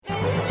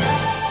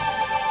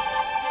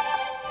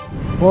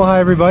Well,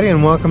 hi, everybody,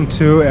 and welcome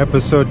to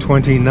episode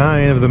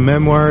 29 of the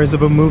Memoirs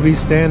of a Movie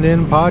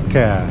Stand-In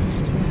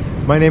podcast.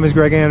 My name is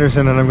Greg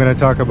Anderson, and I'm going to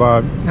talk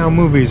about how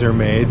movies are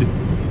made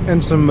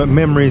and some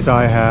memories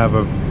I have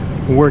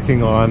of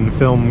working on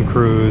film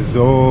crews,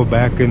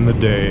 back in the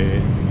day.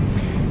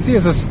 See,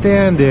 as a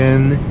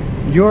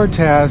stand-in, your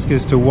task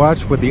is to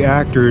watch what the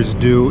actors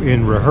do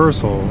in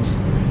rehearsals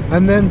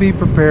and then be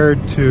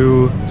prepared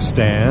to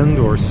stand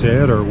or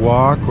sit or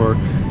walk or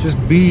just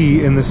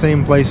be in the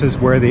same places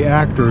where the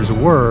actors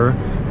were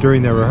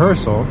during their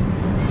rehearsal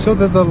so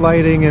that the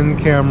lighting and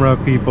camera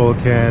people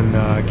can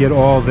get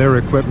all their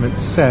equipment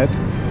set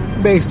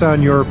based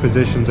on your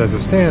positions as a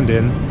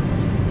stand-in.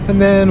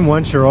 And then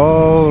once you're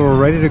all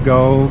ready to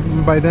go,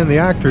 by then the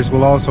actors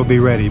will also be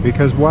ready,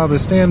 because while the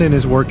stand-in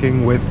is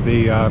working with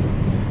the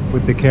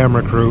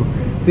camera crew,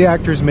 the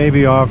actors may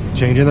be off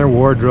changing their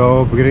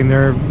wardrobe, getting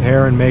their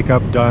hair and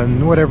makeup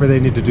done, whatever they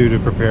need to do to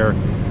prepare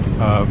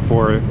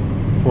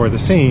for the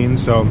scene.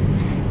 So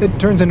it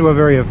turns into a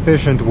very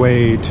efficient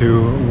way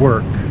to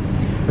work.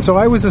 And so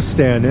I was a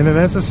stand-in, and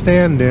as a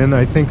stand-in,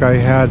 I think I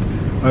had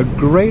a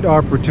great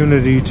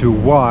opportunity to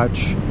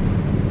watch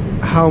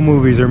how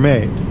movies are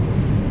made.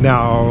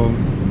 Now,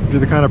 if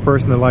you're the kind of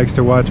person that likes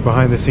to watch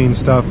behind-the-scenes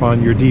stuff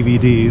on your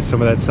DVDs, some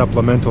of that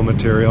supplemental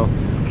material,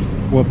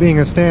 well, being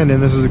a stand-in,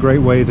 this is a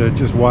great way to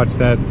just watch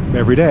that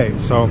every day.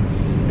 So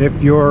if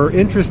you're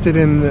interested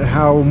in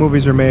how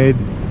movies are made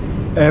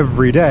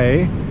every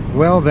day,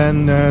 well,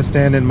 then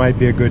stand-in might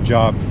be a good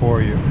job for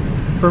you.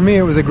 For me,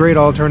 it was a great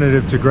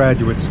alternative to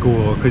graduate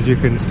school, because you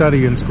can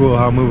study in school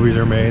how movies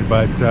are made,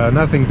 but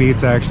nothing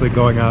beats actually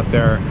going out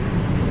there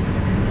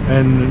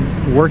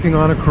and working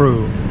on a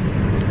crew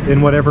in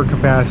whatever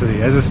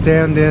capacity. As a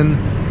stand-in,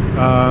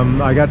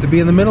 I got to be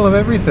in the middle of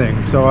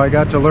everything, so I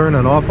got to learn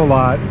an awful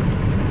lot.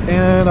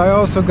 And I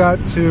also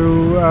got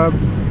to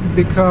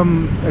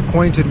become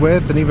acquainted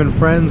with and even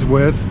friends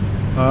with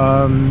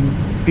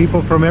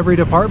people from every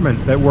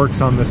department that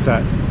works on the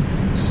set.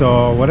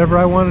 So whatever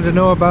I wanted to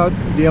know about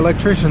the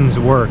electrician's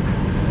work,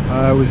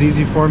 it was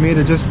easy for me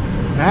to just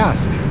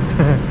ask,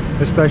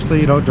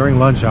 especially during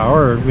lunch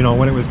hour, or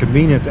when it was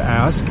convenient to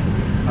ask.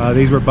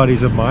 These were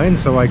buddies of mine,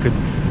 so I could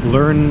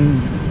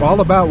learn all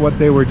about what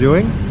they were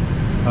doing.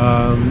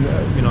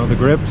 The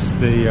grips,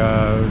 the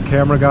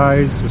camera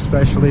guys,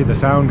 especially the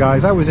sound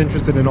guys. I was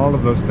interested in all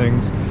of those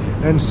things,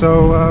 and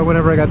so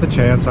whenever I got the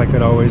chance, I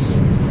could always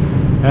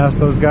ask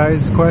those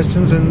guys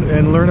questions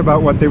and learn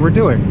about what they were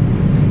doing.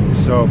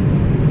 So,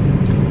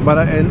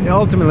 and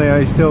ultimately,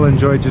 I still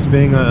enjoyed just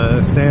being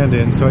a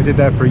stand-in, so I did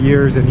that for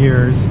years and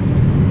years,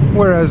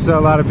 whereas a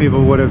lot of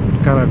people would have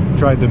kind of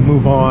tried to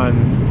move on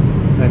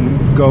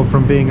and go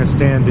from being a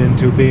stand-in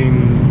to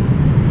being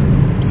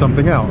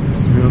something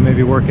else,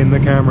 maybe work in the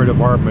camera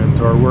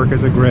department or work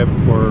as a grip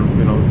or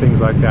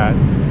things like that.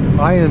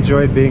 I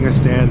enjoyed being a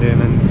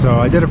stand-in, and so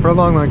I did it for a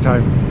long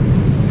time.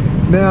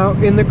 Now,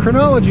 in the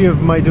chronology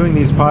of my doing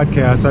these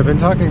podcasts, I've been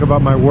talking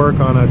about my work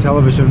on a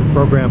television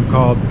program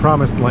called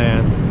Promised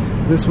Land.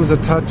 This was a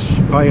Touch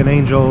by an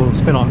Angel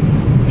spin-off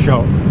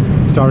show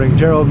starring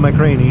Gerald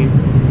McRaney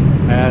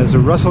as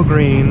Russell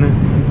Green,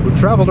 who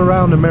traveled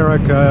around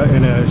America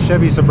in a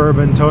Chevy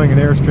Suburban towing an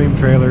Airstream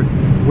trailer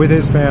with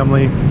his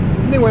family.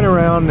 They went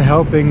around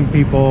helping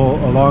people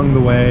along the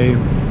way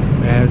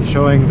and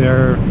showing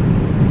their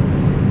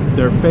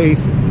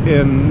faith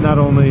in not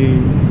only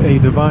a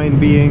divine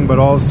being, but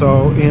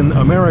also in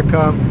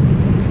America.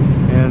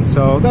 And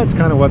so that's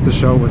kind of what the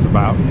show was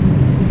about.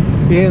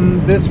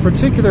 In this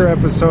particular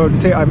episode,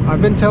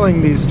 I've been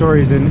telling these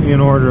stories in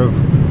order of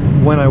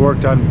when I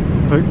worked on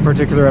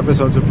particular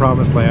episodes of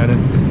Promised Land.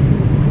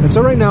 And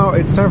so right now,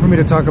 it's time for me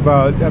to talk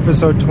about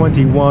episode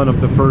 21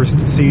 of the first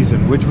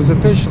season, which was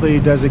officially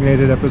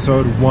designated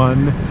episode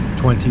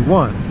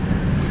 121.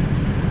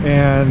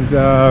 And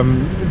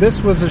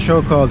this was a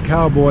show called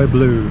Cowboy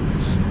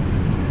Blues.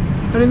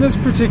 And in this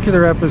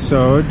particular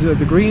episode,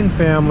 the Green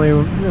family,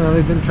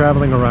 they've been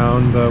traveling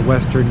around the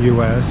western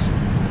U.S.,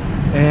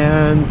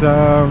 and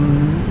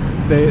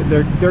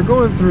they're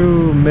going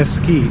through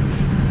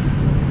Mesquite.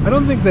 I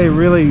don't think they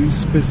really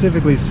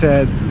specifically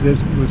said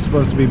this was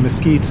supposed to be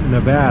Mesquite,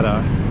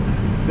 Nevada.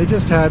 They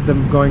just had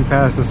them going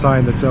past a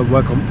sign that said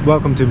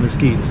 "Welcome to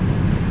Mesquite."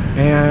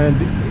 And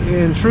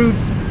in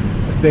truth,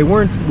 we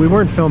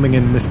weren't filming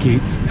in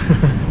Mesquite.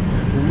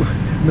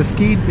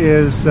 Mesquite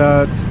is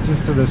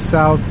just to the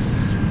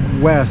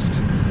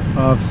southwest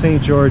of St.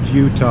 George,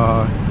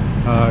 Utah.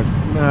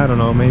 I don't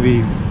know,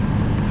 maybe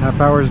half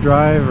hour's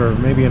drive or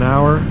maybe an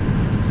hour.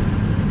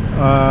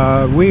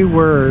 We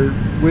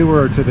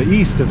were to the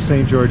east of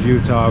St. George,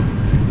 Utah,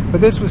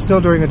 but this was still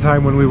during a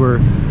time when we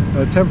were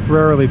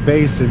temporarily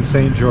based in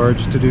St.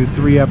 George to do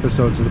 3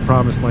 episodes of the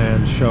Promised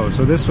Land show.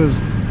 So this was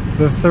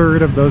the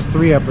third of those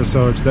 3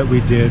 episodes that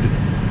we did.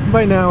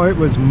 By now it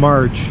was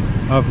March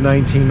of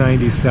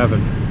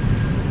 1997.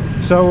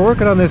 So we're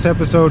working on this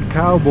episode,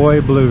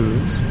 Cowboy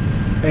Blues.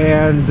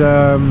 And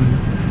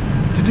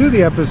to do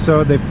the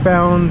episode, they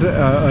found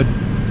a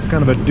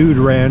kind of a dude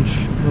ranch,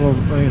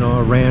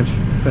 a ranch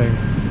thing,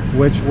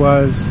 which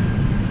was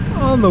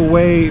on the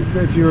way,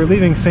 if you were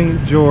leaving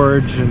St.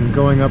 George and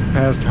going up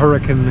past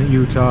Hurricane,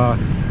 Utah,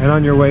 and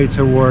on your way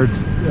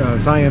towards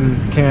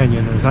Zion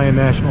Canyon or Zion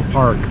National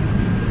Park,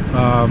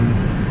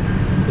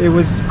 it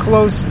was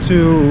close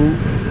to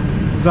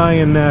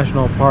Zion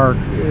National Park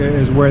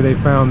is where they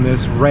found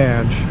this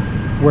ranch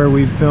where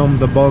we filmed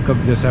the bulk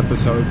of this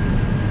episode.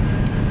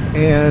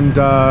 And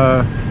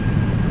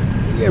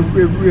it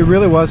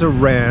really was a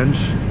ranch,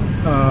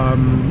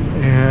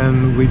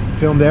 and we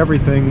filmed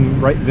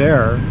everything right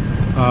there.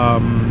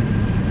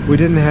 We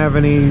didn't have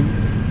any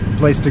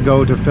place to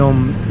go to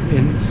film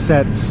in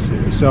sets,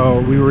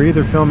 so we were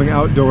either filming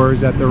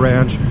outdoors at the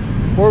ranch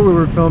or we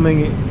were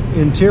filming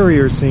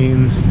interior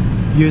scenes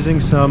using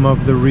some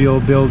of the real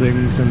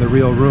buildings and the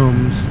real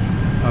rooms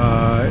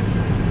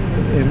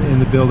in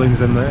the buildings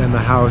and the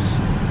house,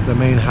 the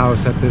main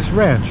house at this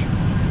ranch.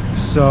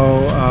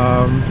 So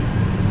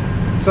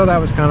that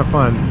was kind of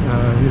fun.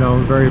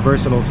 Very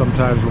versatile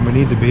sometimes when we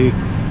need to be.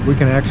 We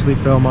can actually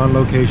film on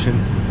location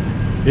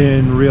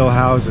in real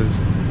houses.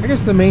 I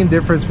guess the main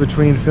difference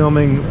between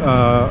filming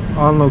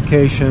on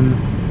location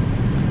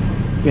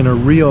in a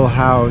real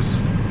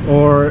house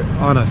or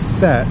on a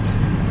set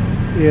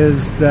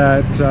is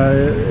that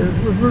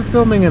if we're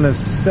filming on a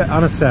set,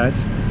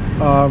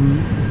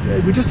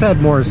 we just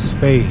had more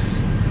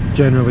space,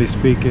 generally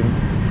speaking.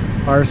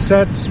 Our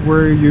sets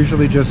were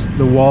usually just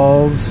the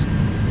walls,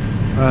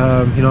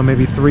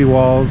 maybe 3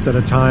 walls at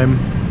a time,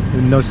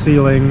 and no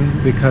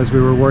ceiling because we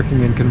were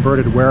working in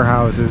converted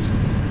warehouses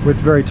with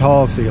very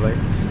tall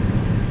ceilings.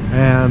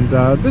 And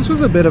this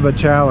was a bit of a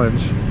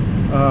challenge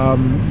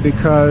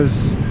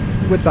because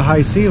with the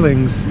high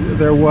ceilings,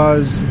 there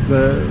was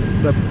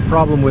the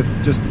problem with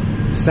just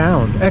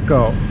sound,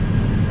 echo,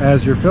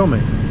 as you're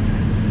filming.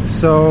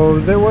 So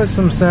there was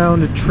some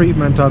sound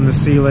treatment on the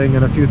ceiling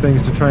and a few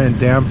things to try and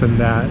dampen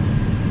that.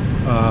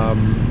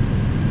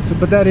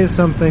 But that is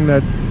something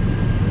that,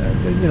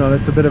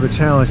 that's a bit of a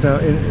challenge. Now,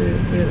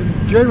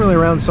 generally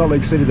around Salt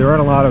Lake City, there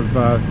aren't a lot of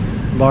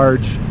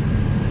large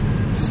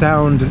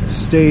sound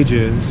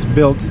stages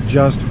built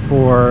just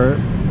for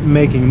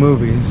making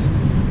movies,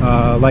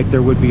 like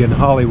there would be in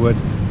Hollywood.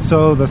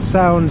 So the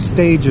sound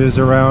stages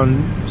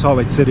around Salt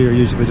Lake City are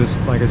usually just,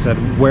 like I said,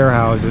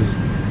 warehouses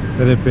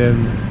that have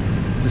been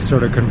just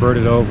sort of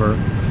converted over.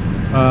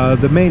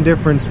 The main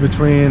difference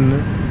between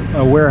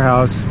a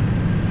warehouse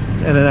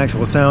and an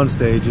actual sound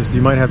stage is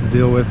you might have to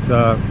deal with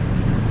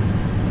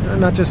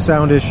not just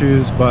sound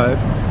issues, but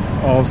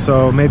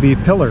also maybe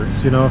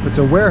pillars. If it's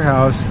a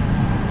warehouse,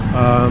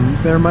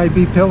 there might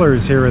be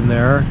pillars here and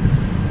there,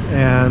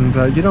 and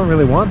you don't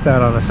really want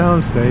that on a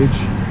sound stage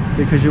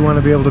because you want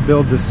to be able to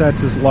build the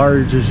sets as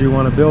large as you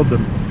want to build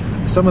them.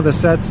 Some of the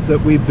sets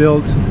that we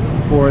built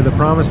for the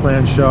Promised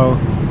Land show,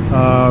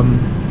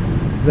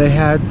 they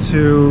had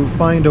to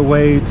find a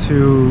way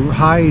to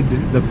hide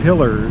the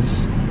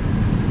pillars.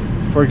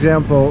 For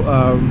example,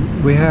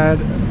 we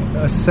had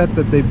a set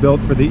that they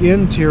built for the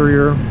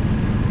interior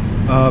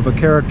of a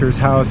character's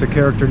house, a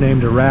character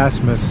named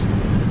Erasmus,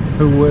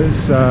 who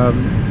was,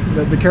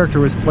 the character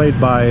was played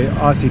by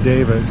Ossie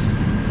Davis.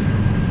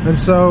 And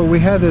so we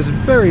had this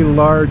very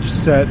large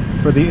set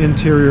for the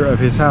interior of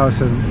his house,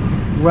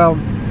 and, well,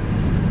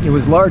 it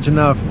was large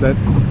enough that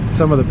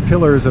some of the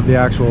pillars of the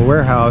actual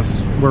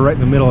warehouse were right in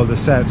the middle of the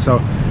set. So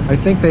I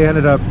think they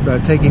ended up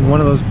taking one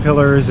of those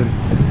pillars and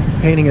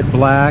painting it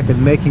black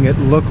and making it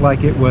look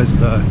like it was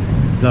the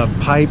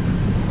pipe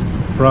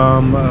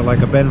from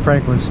like a Ben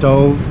Franklin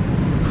stove.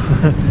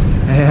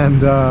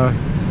 And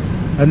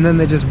then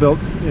they just built,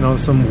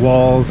 some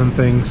walls and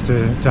things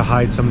to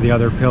hide some of the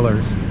other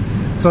pillars.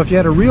 So if you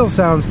had a real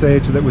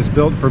soundstage that was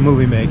built for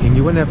movie making,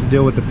 you wouldn't have to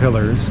deal with the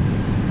pillars.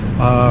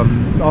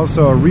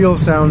 Also, a real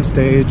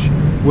soundstage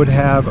would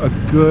have a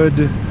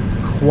good,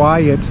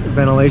 quiet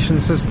ventilation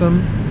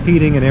system,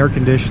 heating and air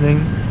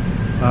conditioning,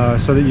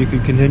 so that you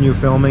could continue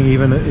filming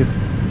even if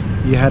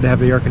you had to have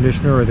the air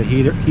conditioner or the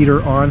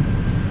heater on.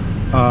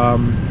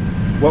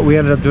 What we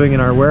ended up doing in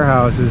our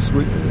warehouse is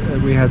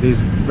we had these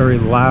very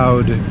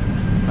loud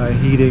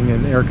heating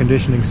and air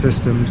conditioning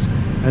systems,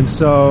 and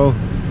so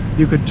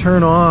you could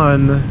turn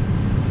on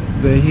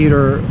the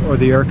heater or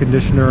the air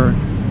conditioner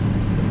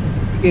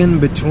in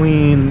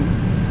between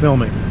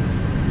filming,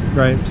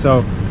 right?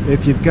 So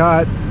if you've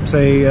got,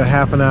 say, a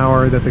half an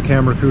hour that the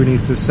camera crew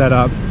needs to set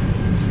up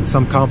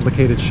some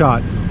complicated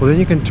shot, well, then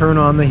you can turn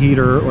on the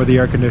heater or the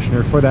air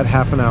conditioner for that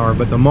half an hour.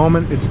 But the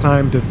moment it's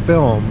time to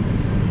film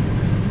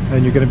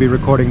and you're going to be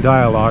recording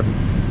dialogue, you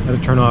have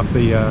to turn off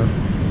the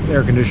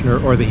air conditioner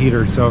or the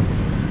heater. So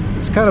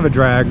it's kind of a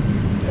drag.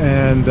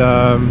 And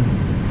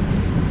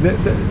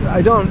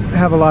I don't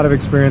have a lot of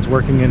experience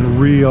working in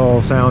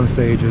real sound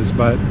stages,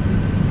 but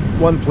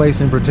one place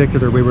in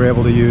particular we were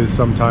able to use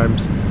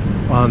sometimes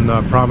on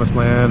Promised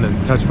Land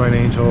and Touched by an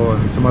Angel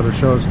and some other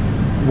shows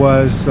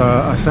was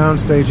a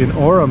soundstage in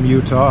Orem,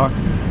 Utah,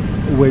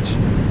 which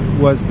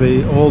was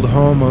the old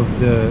home of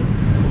the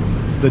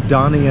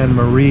Donnie and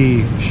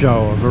Marie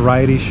show, a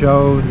variety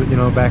show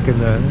that, back in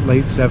the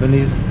late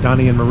 70s,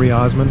 Donnie and Marie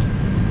Osmond.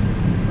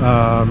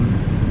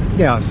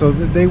 yeah, so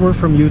they were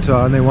from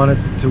Utah, and they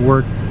wanted to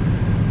work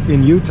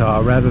in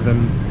Utah rather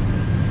than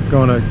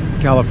going to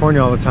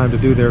California all the time to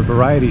do their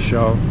variety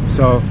show.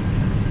 So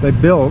they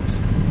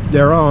built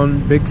their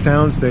own big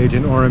soundstage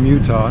in Orem,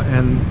 Utah,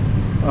 and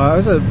it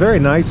was a very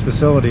nice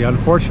facility.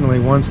 Unfortunately,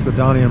 once the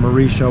Donnie and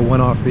Marie show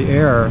went off the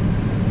air,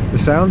 the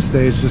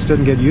soundstage just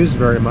didn't get used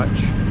very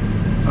much.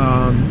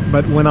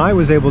 But when I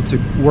was able to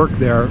work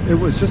there, it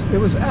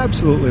was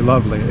absolutely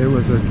lovely. It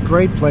was a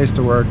great place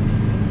to work.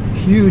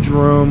 Huge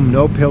room,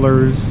 no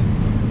pillars,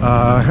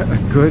 a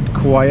good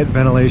quiet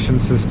ventilation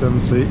system.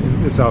 So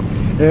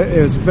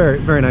it was a very,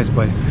 very nice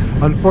place.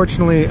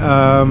 Unfortunately,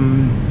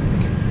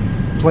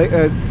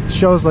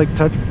 shows like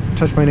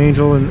Touch by an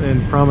Angel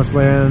and Promised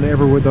Land,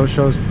 Everwood, those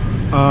shows,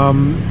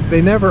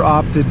 they never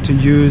opted to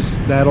use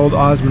that old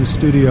Osmond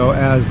studio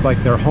as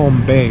like their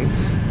home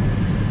base.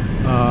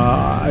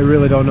 I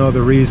really don't know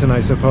the reason. I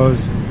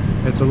suppose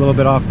it's a little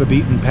bit off the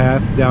beaten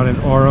path down in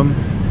Orem.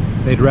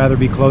 They'd rather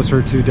be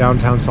closer to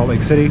downtown Salt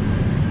Lake City.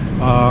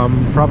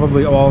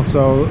 Probably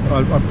also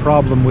a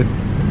problem with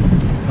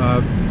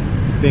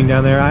being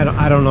down there. I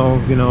don't know,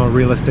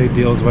 real estate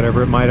deals,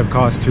 whatever. It might have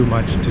cost too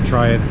much to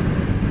try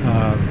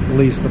and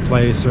lease the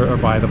place or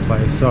buy the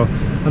place. So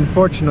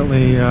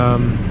unfortunately,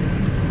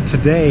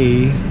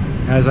 today,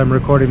 as I'm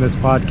recording this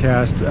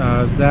podcast,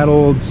 that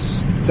old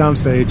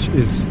soundstage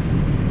is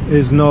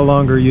no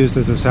longer used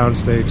as a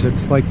soundstage.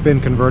 It's like been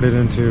converted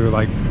into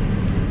like,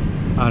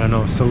 I don't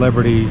know,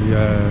 celebrity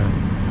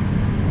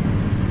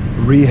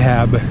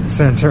rehab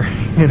center.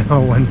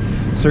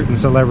 When certain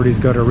celebrities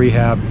go to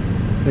rehab,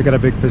 they got a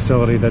big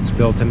facility that's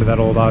built into that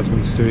old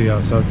Osmond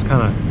studio. So it's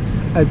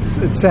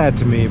it's sad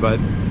to me, but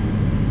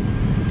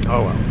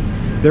oh well.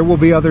 There will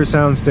be other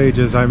sound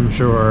stages, I'm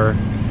sure,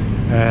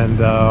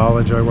 and I'll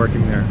enjoy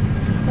working there.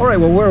 All right,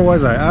 well, where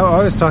was I?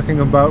 I was talking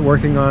about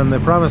working on the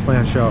Promised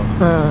Land show.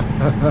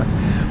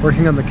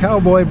 Working on the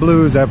Cowboy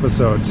Blues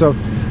episode. So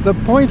the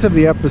point of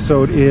the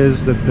episode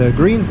is that the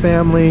Green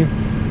family,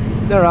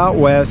 they're out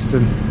west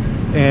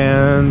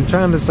and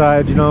trying to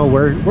decide,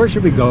 where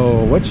should we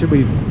go? What should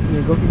we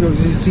go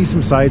see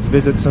some sights,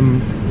 visit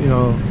some,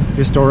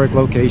 historic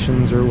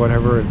locations or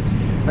whatever.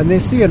 And they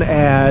see an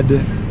ad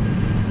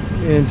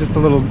in just a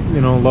little,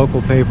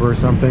 local paper or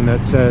something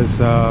that says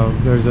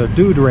there's a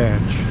dude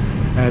ranch.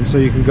 And so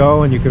you can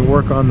go and you can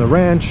work on the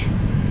ranch,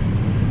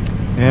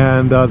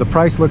 and the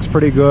price looks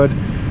pretty good,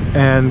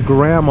 and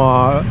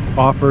Grandma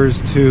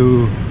offers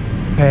to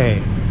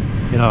pay.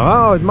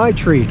 Oh, it's my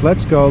treat.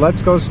 Let's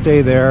go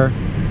stay there,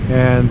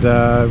 and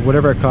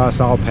whatever it costs,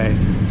 I'll pay.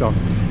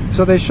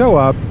 So they show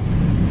up,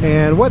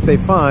 and what they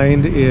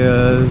find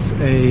is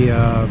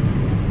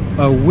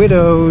a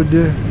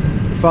widowed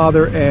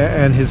father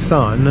and his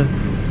son.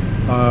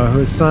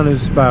 His son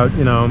is about,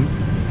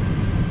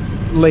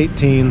 late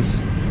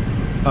teens,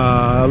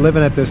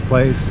 living at this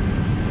place,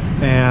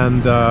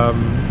 and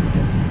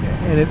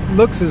it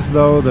looks as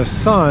though the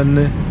son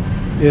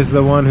is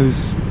the one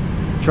who's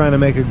trying to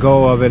make a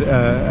go of it,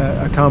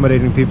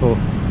 accommodating people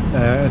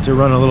to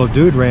run a little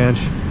dude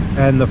ranch,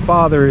 and the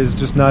father is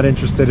just not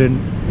interested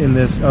in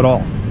this at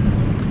all.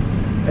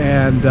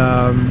 And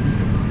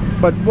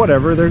but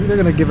whatever, they're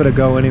going to give it a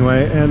go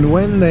anyway. And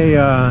when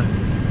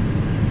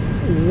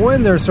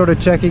they're sort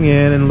of checking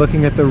in and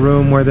looking at the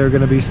room where they're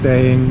going to be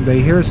staying,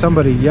 they hear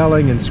somebody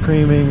yelling and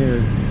screaming,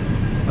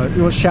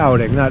 or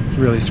shouting, not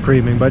really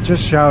screaming, but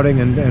just shouting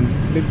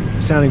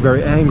and sounding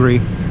very angry.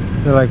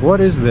 They're like, what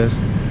is this?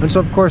 And so,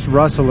 of course,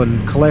 Russell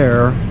and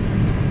Claire,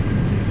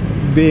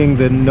 being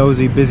the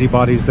nosy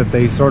busybodies that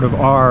they sort of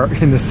are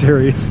in the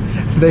series,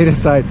 they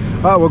decide,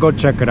 we'll go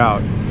check it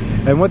out.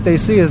 And what they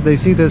see is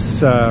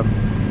this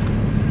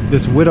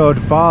widowed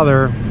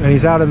father, and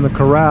he's out in the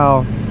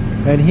corral,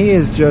 and he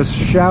is just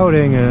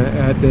shouting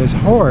at this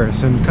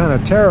horse and kind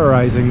of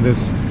terrorizing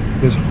this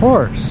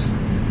horse.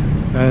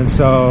 And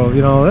so,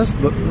 this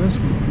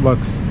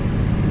looks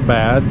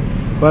bad.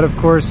 But of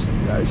course,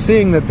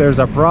 seeing that there's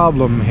a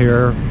problem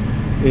here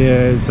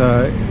is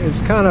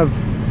kind of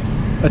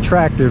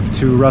attractive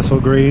to Russell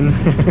Greene.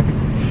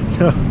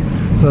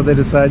 So they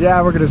decide,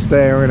 we're going to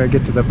stay. We're going to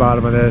get to the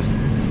bottom of this.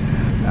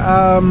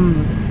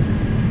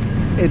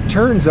 It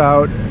turns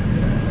out,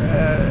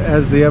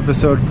 as the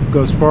episode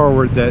goes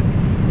forward, that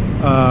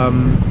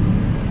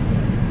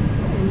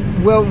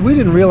we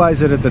didn't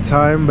realize it at the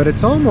time, but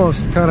it's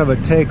almost kind of a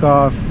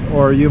takeoff,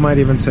 or you might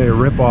even say a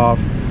rip-off,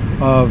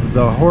 of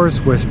The Horse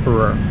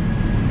Whisperer.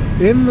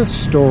 In the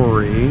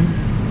story,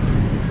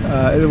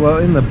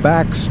 in the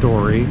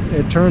backstory,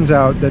 it turns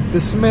out that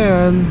this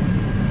man,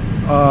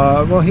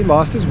 he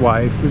lost his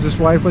wife, because his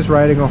wife was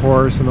riding a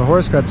horse, and the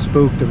horse got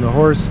spooked, and the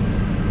horse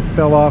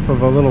fell off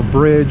of a little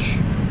bridge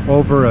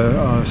over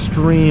a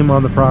stream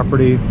on the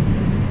property,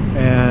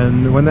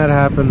 and when that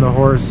happened, the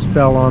horse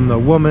fell on the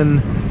woman,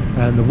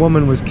 and the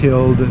woman was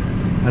killed,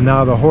 and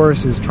now the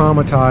horse is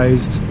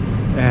traumatized,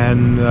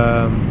 and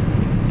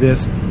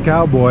this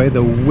cowboy,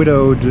 the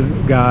widowed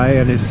guy,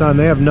 and his son,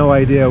 they have no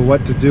idea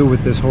what to do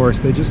with this horse.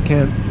 They just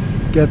can't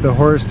get the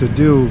horse to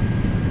do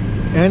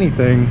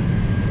anything,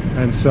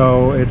 And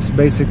so it's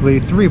basically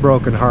three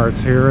broken hearts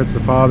here. It's the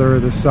father,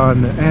 the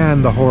son,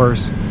 and the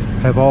horse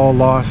have all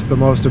lost the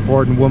most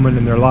important woman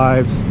in their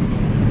lives.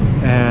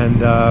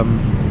 And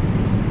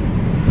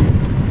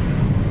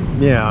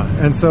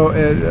and so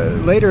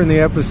later in the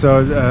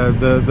episode,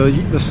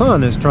 the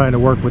son is trying to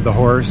work with the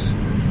horse.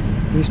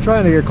 He's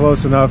trying to get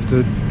close enough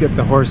to get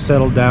the horse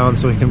settled down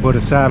so he can put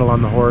a saddle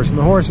on the horse, and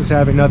the horse is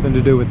having nothing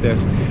to do with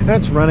this. And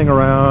it's running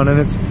around, and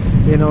it's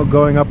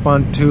going up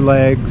on two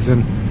legs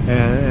and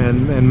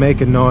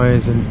making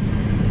noise,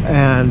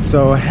 and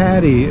so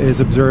Hattie is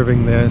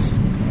observing this,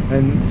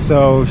 and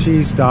so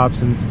she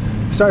stops and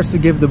starts to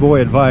give the boy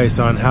advice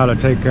on how to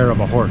take care of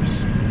a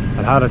horse,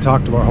 and how to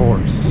talk to a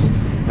horse,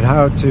 and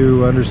how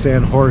to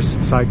understand horse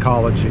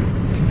psychology.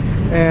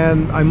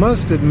 And I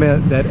must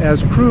admit that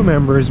as crew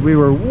members, we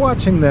were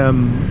watching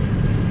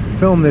them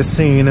film this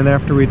scene, and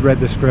after we'd read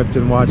the script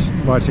and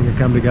watching it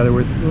come together,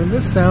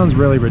 this sounds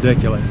really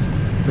ridiculous.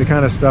 The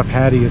kind of stuff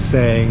Hattie is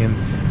saying, and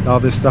all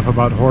this stuff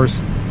about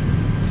horse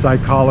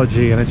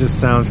psychology, and it just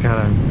sounds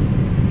kind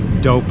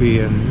of dopey,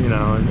 and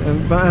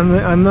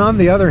on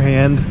the other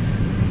hand,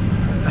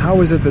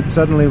 how is it that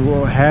suddenly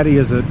Hattie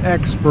is an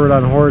expert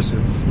on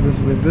horses?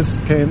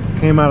 This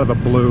came out of the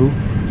blue.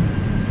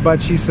 But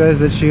she says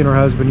that she and her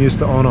husband used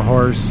to own a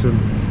horse, and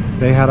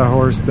they had a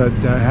horse that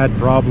had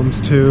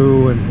problems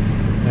too, and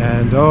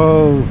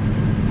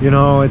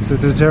it's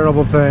a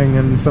terrible thing,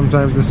 and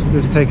sometimes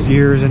this takes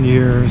years and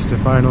years to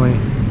finally,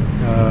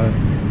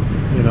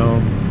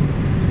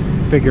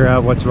 figure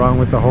out what's wrong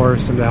with the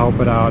horse and to help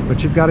it out.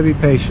 But you've got to be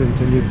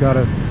patient, and you've got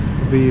to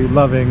be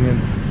loving,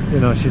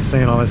 and she's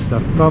saying all this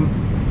stuff.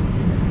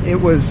 It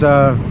was.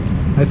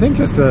 I think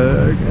just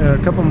a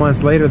couple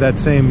months later that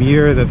same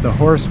year that the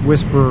Horse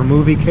Whisperer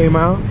movie came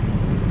out.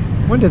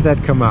 When did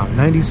that come out?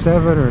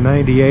 97 or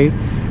 98?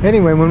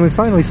 Anyway, when we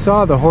finally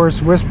saw the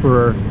Horse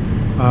Whisperer,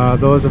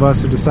 those of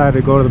us who decided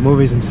to go to the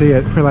movies and see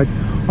it, we're like,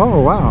 oh,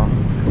 wow.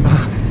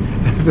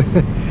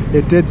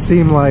 It did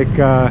seem like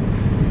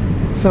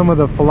some of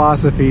the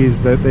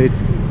philosophies that they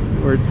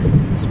were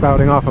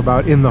spouting off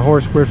about in the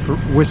Horse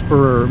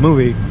Whisperer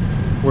movie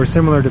were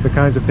similar to the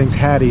kinds of things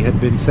Hattie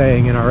had been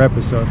saying in our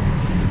episode.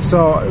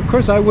 So, of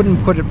course, I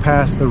wouldn't put it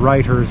past the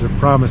writers of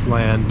Promised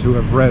Land to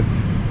have read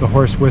The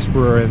Horse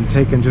Whisperer and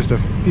taken just a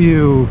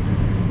few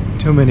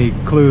too many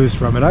clues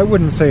from it. I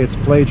wouldn't say it's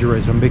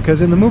plagiarism,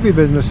 because in the movie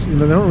business, they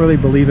don't really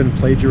believe in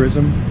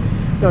plagiarism.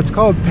 No, it's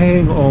called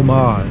paying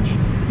homage.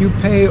 You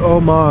pay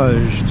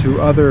homage to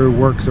other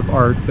works of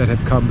art that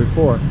have come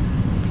before.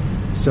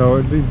 So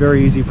it'd be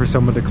very easy for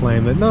someone to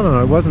claim that,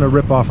 no, it wasn't a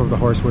rip-off of The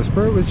Horse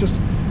Whisperer. It was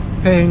just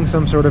paying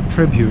some sort of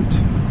tribute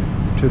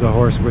to The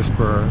Horse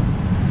Whisperer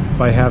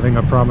by having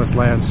a Promised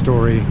Land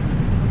story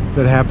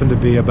that happened to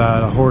be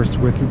about a horse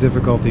with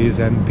difficulties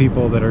and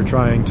people that are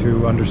trying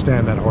to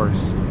understand that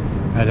horse.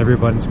 And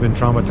everyone's been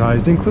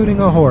traumatized, including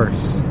a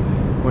horse,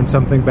 when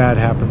something bad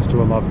happens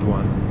to a loved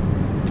one.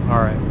 All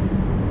right.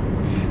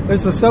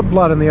 There's a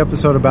subplot in the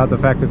episode about the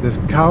fact that this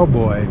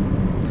cowboy,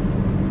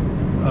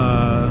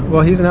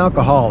 he's an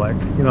alcoholic.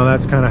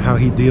 That's kind of how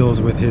he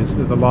deals with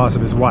the loss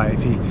of his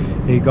wife.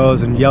 He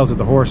goes and yells at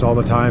the horse all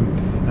the time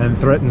and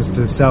threatens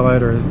to sell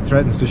it or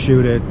threatens to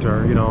shoot it,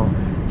 or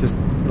just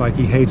like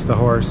he hates the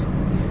horse.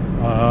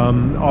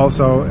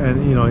 Also,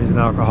 and he's an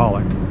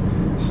alcoholic.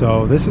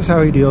 So this is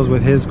how he deals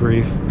with his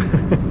grief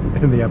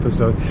in the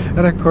episode.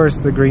 And of course,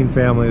 the Green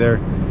family, they're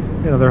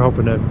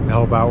hoping to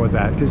help out with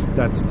that, because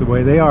that's the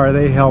way they are.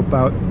 They help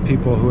out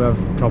people who have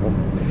trouble.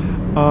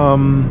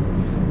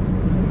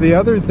 The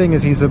other thing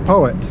is he's a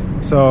poet,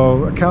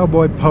 so a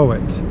cowboy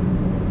poet.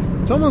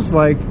 It's almost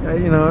like,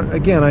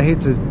 again, I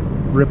hate to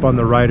rip on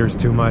the writers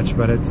too much,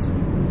 but it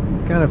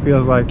kind of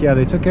feels like,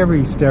 they took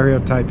every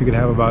stereotype you could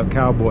have about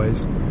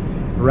cowboys,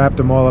 wrapped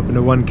them all up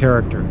into one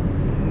character.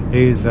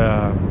 He's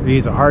a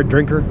hard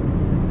drinker.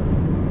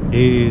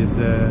 He's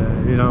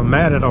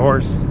mad at a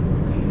horse.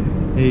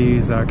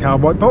 He's a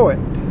cowboy poet.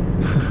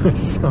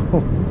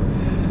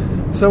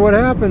 So what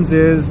happens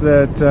is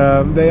that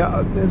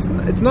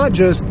it's not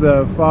just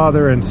the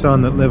father and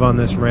son that live on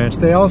this ranch.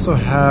 They also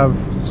have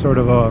sort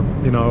of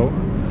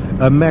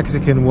a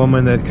Mexican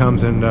woman that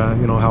comes and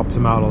helps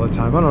them out all the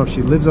time. I don't know if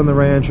she lives on the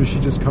ranch or she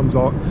just comes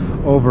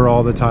over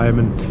all the time,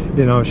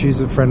 and she's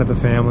a friend of the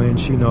family and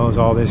she knows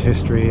all this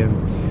history,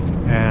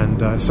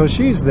 and so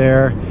she's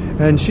there,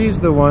 and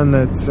she's the one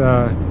that's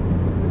a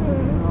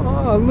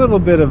little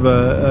bit of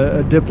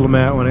a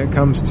diplomat when it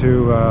comes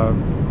to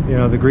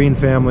the Green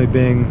family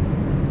being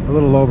a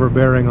little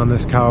overbearing on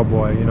this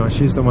cowboy.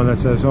 She's the one that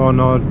says, "Oh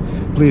no,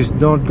 please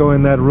don't go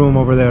in that room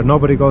over there.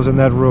 Nobody goes in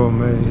that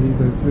room."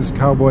 This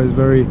cowboy is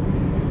very,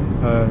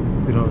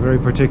 very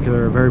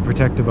particular, very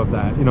protective of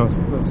that.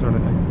 That sort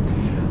of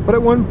thing. But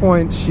at one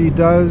point, she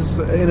does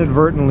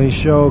inadvertently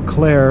show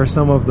Claire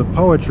some of the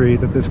poetry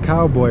that this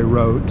cowboy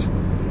wrote.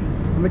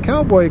 And the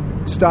cowboy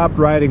stopped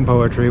writing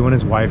poetry when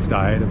his wife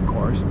died, of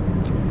course.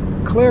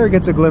 Claire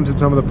gets a glimpse at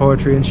some of the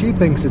poetry, and she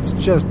thinks it's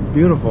just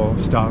beautiful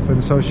stuff,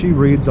 and so she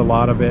reads a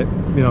lot of it,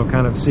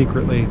 kind of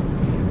secretly,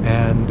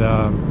 and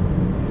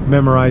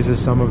memorizes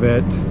some of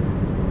it,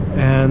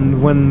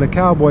 And when the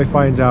cowboy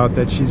finds out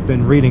that she's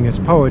been reading his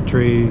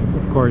poetry,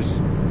 of course,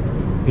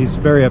 he's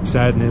very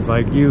upset and is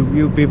like,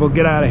 you people,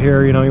 get out of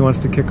here. He wants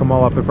to kick them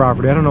all off the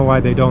property. I don't know why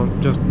they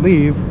don't just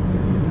leave.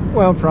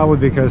 Well, probably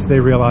because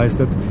they realize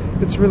that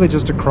it's really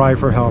just a cry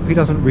for help. He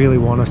doesn't really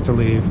want us to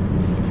leave.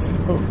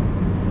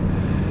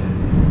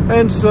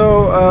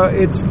 So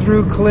it's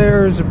through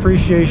Claire's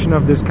appreciation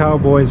of this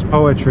cowboy's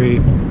poetry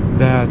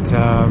that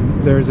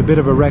there's a bit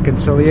of a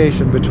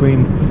reconciliation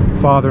between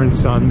father and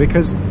son,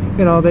 because,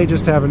 they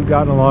just haven't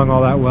gotten along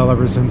all that well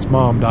ever since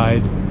Mom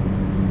died.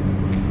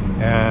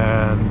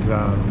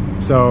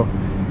 And so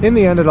in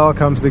the end, it all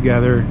comes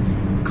together.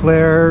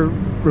 Claire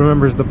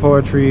remembers the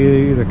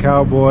poetry. The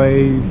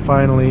cowboy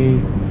finally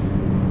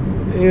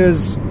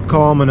is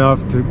calm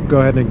enough to go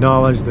ahead and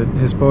acknowledge that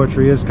his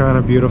poetry is kind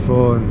of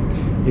beautiful,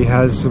 and he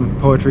has some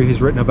poetry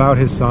he's written about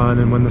his son.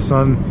 And when the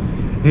son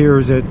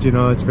hears it,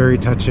 it's very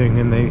touching,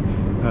 and they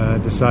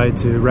decide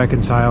to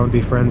reconcile and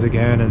be friends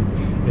again. And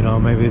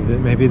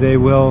maybe they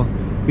will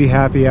be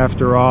happy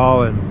after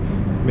all,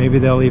 and maybe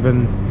they'll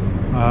even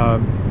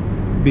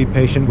be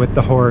patient with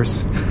the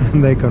horse,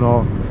 and they can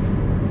all.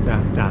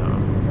 I don't know.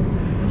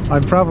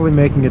 I'm probably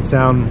making it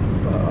sound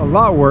a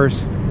lot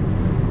worse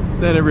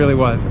than it really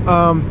was.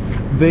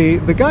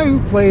 The guy who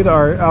played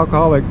our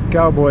alcoholic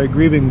cowboy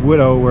grieving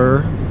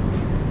widower,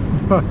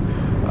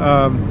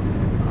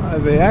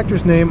 the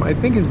actor's name I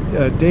think is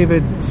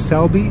David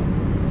Selby.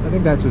 I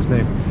think that's his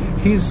name.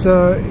 He's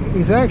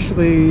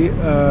actually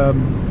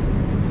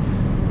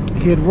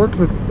he had worked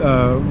with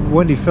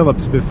Wendy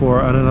Phillips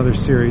before on another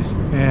series,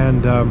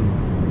 and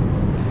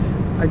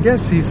I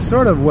guess he's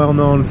sort of well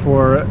known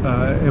for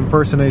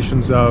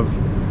impersonations of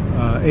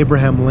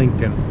Abraham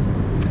Lincoln.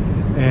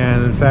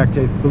 And in fact,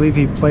 I believe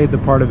he played the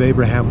part of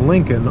Abraham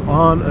Lincoln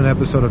on an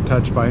episode of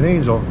Touched by an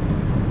Angel,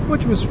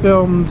 which was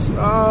filmed,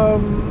 I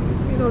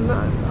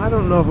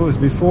don't know if it was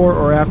before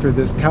or after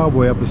this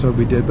cowboy episode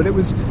we did, but it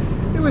was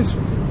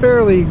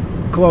fairly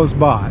close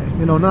by,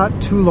 not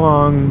too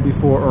long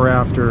before or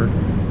after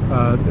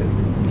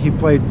he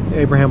played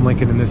Abraham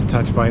Lincoln in this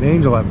Touched by an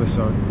Angel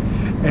episode.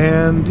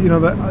 And,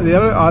 the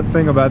other odd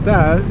thing about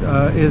that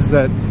is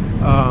that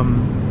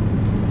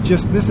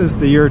this is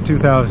the year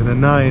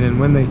 2009, and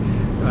when they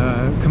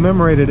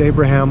commemorated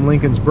Abraham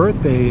Lincoln's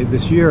birthday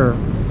this year,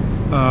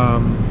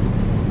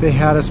 they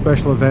had a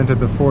special event at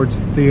the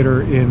Ford's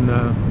Theater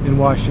in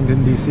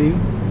Washington, D.C.,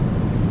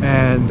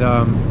 and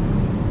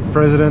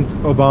President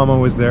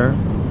Obama was there.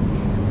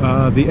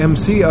 The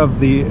MC of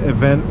the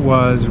event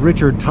was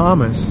Richard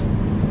Thomas,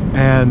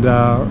 and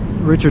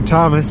Richard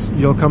Thomas,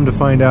 you'll come to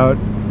find out,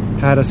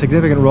 had a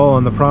significant role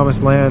on the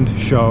Promised Land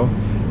show.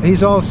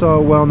 He's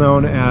also well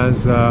known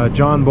as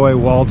John Boy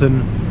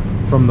Walton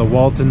from the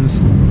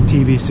Waltons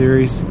TV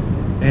series,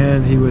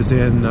 and he's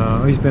been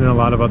in a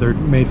lot of other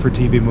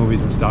made-for-TV movies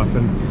and stuff.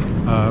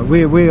 And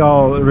we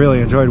all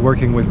really enjoyed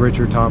working with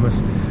Richard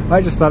Thomas.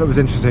 I just thought it was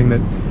interesting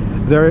that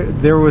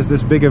there was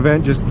this big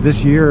event just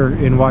this year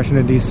in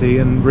Washington D.C.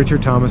 and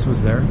Richard Thomas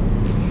was there.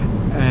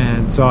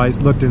 And so I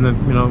looked in the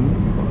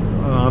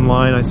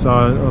online. I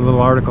saw a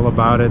little article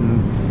about it,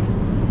 and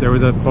there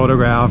was a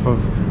photograph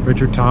of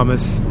Richard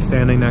Thomas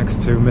standing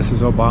next to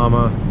Mrs.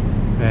 Obama,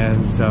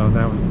 and so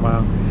that was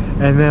wow.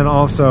 And then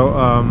also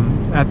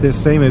at this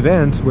same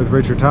event with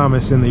Richard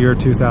Thomas in the year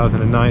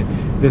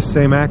 2009, this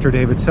same actor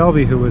David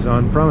Selby, who was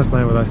on Promised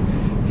Land with us,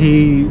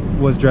 he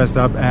was dressed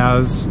up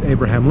as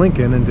Abraham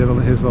Lincoln and did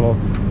his little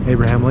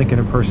Abraham Lincoln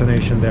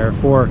impersonation there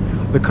for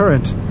the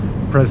current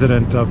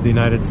president of the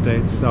United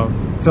States. So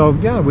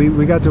yeah,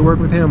 we got to work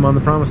with him on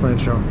the Promised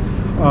Land show.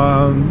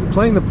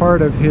 Playing the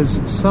part of his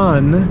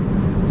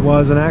son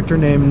was an actor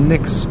named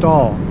Nick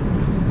Stahl.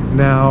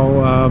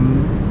 Now,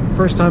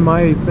 first time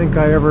I think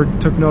I ever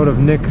took note of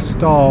Nick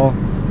Stahl,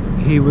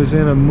 he was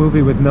in a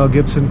movie with Mel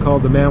Gibson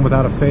called The Man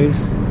Without a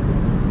Face.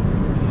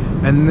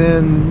 And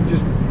then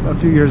just a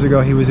few years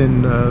ago, he was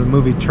in the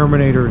movie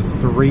Terminator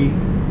 3.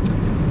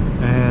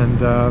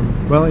 And,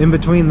 in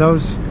between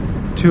those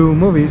two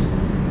movies,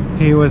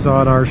 he was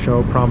on our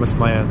show Promised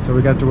Land. So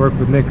we got to work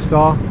with Nick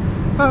Stahl.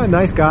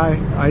 Nice guy.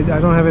 I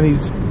don't have any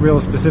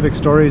real specific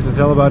stories to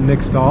tell about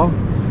Nick Stahl,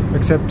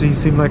 except he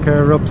seemed like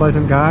a real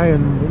pleasant guy,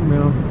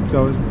 and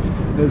so it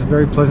was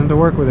very pleasant to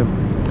work with him.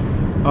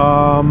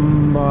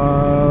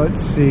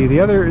 Let's see.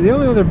 The only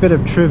other bit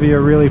of trivia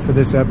really for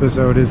this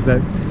episode is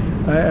that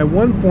at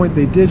one point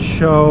they did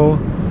show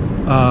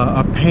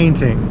a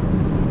painting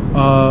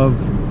of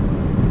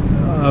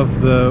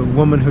the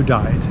woman who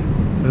died.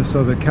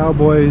 So the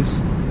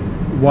cowboy's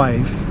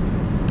wife,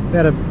 they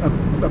had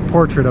a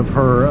portrait of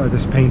her,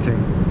 this painting.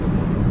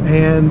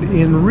 And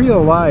in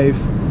real life,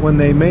 when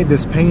they made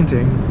this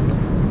painting,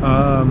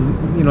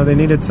 they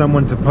needed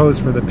someone to pose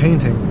for the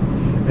painting.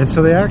 And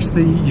so they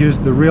actually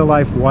used the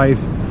real-life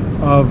wife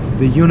of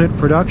the unit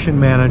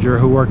production manager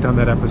who worked on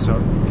that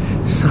episode.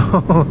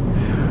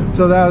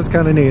 So that was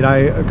kind of neat.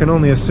 I can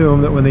only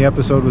assume that when the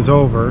episode was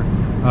over,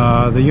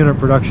 the unit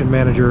production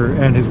manager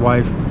and his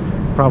wife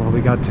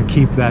probably got to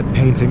keep that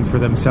painting for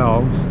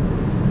themselves.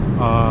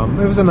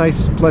 It was a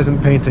nice,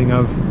 pleasant painting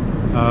of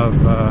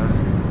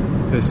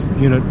this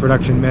unit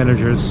production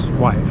manager's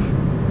wife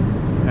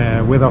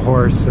with a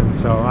horse. And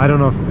so I don't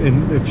know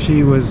if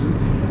she was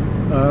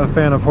a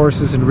fan of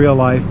horses in real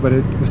life, but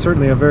it was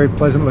certainly a very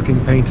pleasant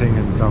looking painting.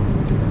 And so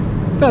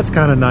that's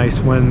kind of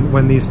nice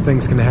when these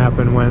things can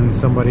happen, when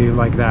somebody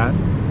like that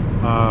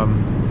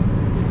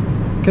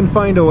can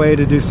find a way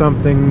to do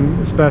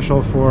something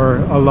special for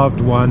a loved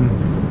one,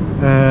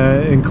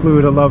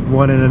 include a loved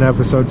one in an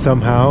episode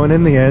somehow, and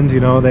in the end,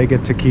 they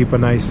get to keep a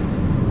nice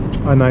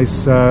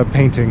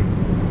painting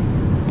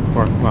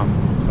for,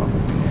 so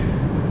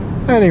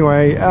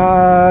anyway,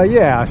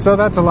 so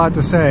that's a lot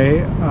to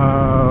say,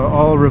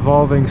 all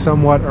revolving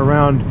somewhat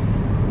around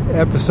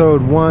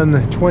episode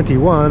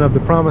 121 of the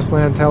Promised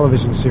Land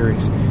television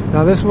series.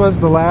 Now, this was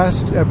the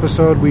last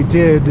episode we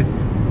did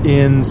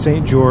in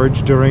St.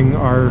 George during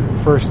our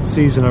first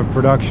season of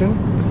production,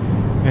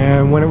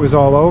 and when it was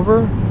all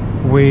over,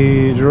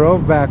 we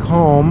drove back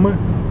home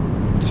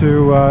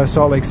to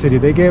Salt Lake City.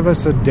 They gave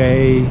us a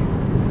day,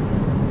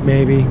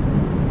 maybe,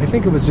 I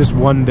think it was just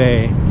one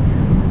day,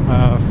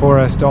 for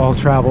us to all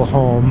travel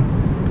home,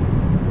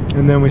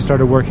 and then we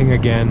started working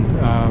again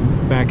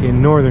back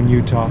in northern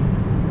Utah.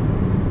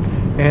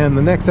 And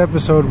the next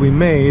episode we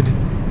made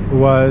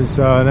was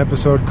an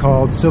episode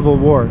called Civil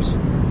Wars.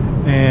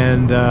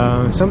 And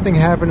something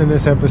happened in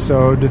this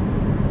episode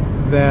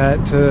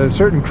that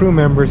certain crew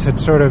members had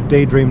sort of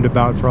daydreamed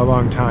about for a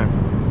long time.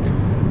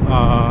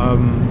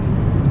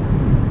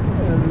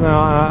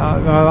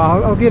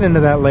 I'll get into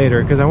that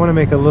later, because I want to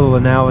make a little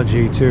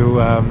analogy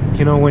to,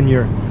 when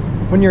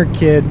you're a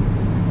kid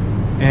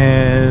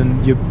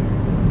and you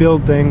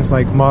build things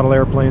like model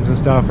airplanes and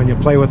stuff, and you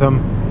play with them,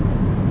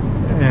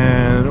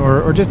 and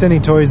or just any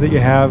toys that you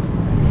have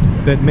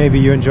that maybe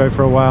you enjoy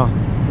for a while,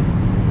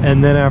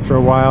 and then after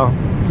a while,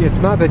 it's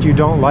not that you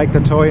don't like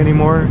the toy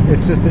anymore,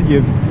 it's just that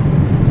you've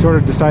sort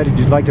of decided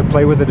you'd like to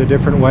play with it a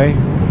different way,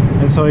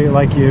 and so you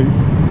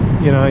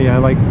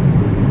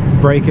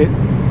break it,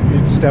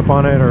 you'd step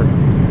on it, or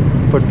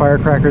put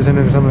firecrackers in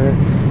it or something like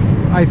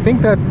that. I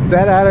think that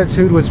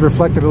attitude was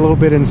reflected a little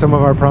bit in some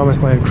of our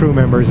Promised Land crew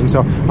members, and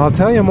so I'll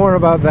tell you more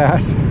about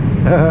that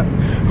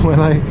when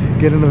I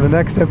get into the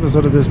next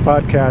episode of this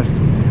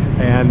podcast.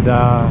 And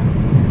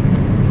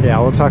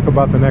we'll talk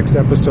about the next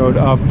episode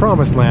of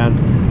Promised Land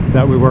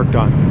that we worked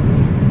on.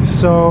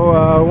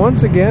 So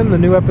once again, the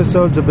new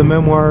episodes of the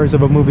Memoirs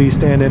of a Movie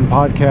Stand-In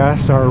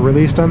podcast are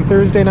released on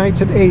Thursday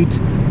nights at 8,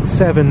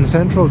 7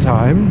 Central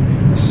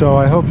Time. So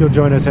I hope you'll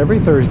join us every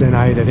Thursday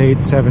night at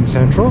 8, 7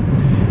 Central.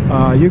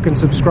 You can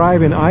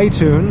subscribe in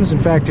iTunes. In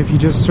fact, if you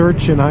just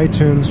search in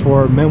iTunes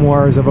for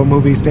Memoirs of a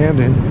Movie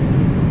Stand-In,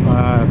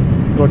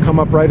 it'll come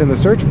up right in the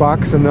search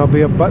box, and there'll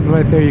be a button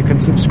right there. You can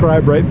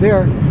subscribe right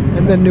there,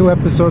 and then new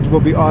episodes will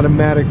be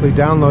automatically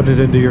downloaded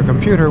into your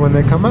computer when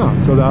they come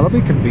out. So that'll be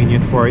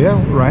convenient for you,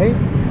 right?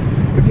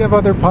 If you have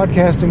other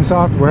podcasting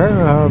software,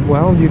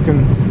 you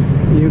can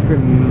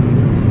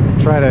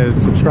try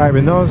to subscribe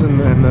in those,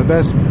 and the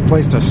best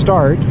place to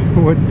start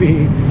would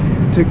be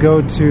to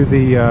go to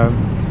the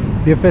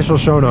official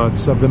show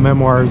notes of the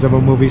Memoirs of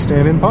a Movie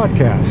Stand-In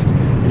podcast.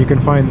 And you can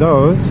find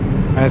those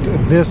at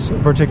this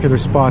particular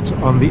spot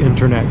on the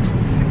internet.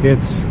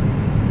 It's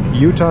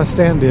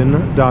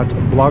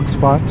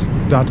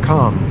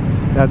utahstandin.blogspot.com.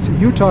 That's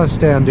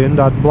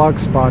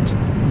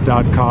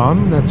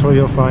utahstandin.blogspot.com. That's where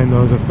you'll find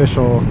those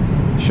official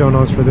show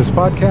notes for this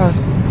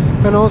podcast.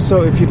 And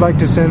also, if you'd like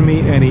to send me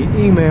any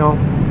email,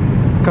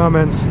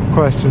 comments,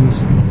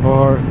 questions,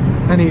 or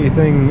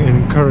anything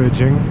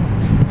encouraging,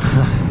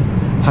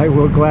 I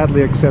will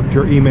gladly accept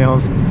your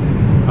emails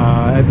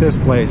at this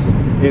place.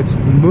 It's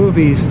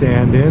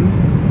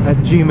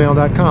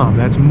moviestandin@gmail.com.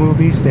 That's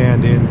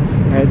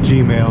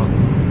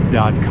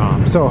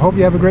moviestandin@gmail.com. So, hope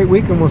you have a great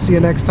week, and we'll see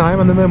you next time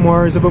on the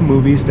Memoirs of a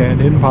Movie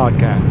Stand-In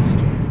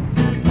podcast.